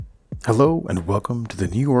Hello and welcome to the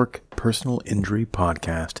New York Personal Injury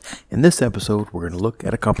Podcast. In this episode, we're going to look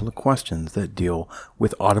at a couple of questions that deal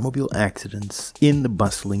with automobile accidents in the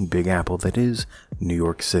bustling Big Apple that is New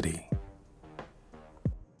York City.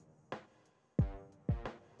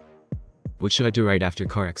 What should I do right after a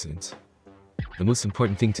car accident? The most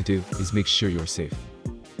important thing to do is make sure you're safe.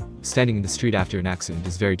 Standing in the street after an accident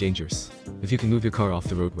is very dangerous. If you can move your car off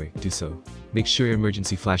the roadway, do so. Make sure your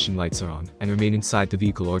emergency flashing lights are on and remain inside the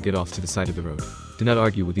vehicle or get off to the side of the road. Do not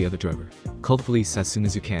argue with the other driver. Call the police as soon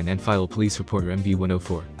as you can and file a police report or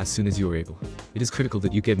MV-104 as soon as you are able. It is critical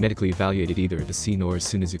that you get medically evaluated either at the scene or as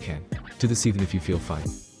soon as you can. Do this even if you feel fine.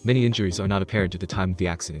 Many injuries are not apparent at the time of the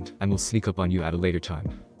accident and will sneak up on you at a later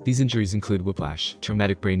time. These injuries include whiplash,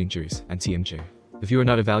 traumatic brain injuries, and TMJ. If you are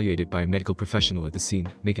not evaluated by a medical professional at the scene,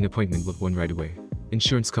 make an appointment with one right away.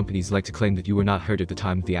 Insurance companies like to claim that you were not hurt at the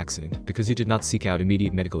time of the accident because you did not seek out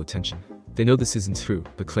immediate medical attention. They know this isn't true,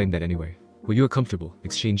 but claim that anyway. When you are comfortable,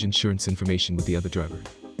 exchange insurance information with the other driver.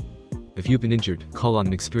 If you've been injured, call on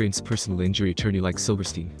an experienced personal injury attorney like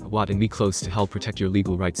Silverstein, Watt and Me Close to help protect your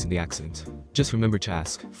legal rights in the accident. Just remember to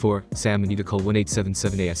ask for Sam and either call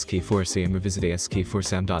 1-877-ASK4SAM or visit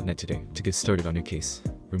ask4sam.net today to get started on your case.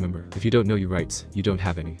 Remember, if you don't know your rights, you don't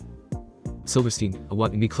have any. Silverstein,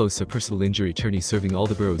 Watt and Me Close are personal injury attorneys serving all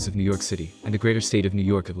the boroughs of New York City and the greater state of New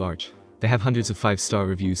York at large. They have hundreds of 5-star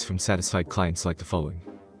reviews from satisfied clients like the following.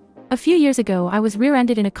 A few years ago, I was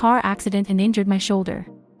rear-ended in a car accident and injured my shoulder.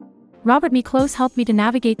 Robert Me Close helped me to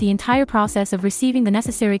navigate the entire process of receiving the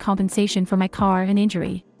necessary compensation for my car and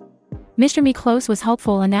injury. Mr. Me Close was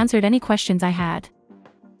helpful and answered any questions I had.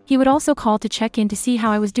 He would also call to check in to see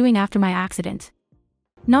how I was doing after my accident.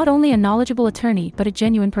 Not only a knowledgeable attorney but a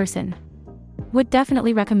genuine person. Would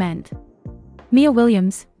definitely recommend. Mia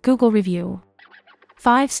Williams, Google review.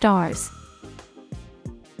 5 stars.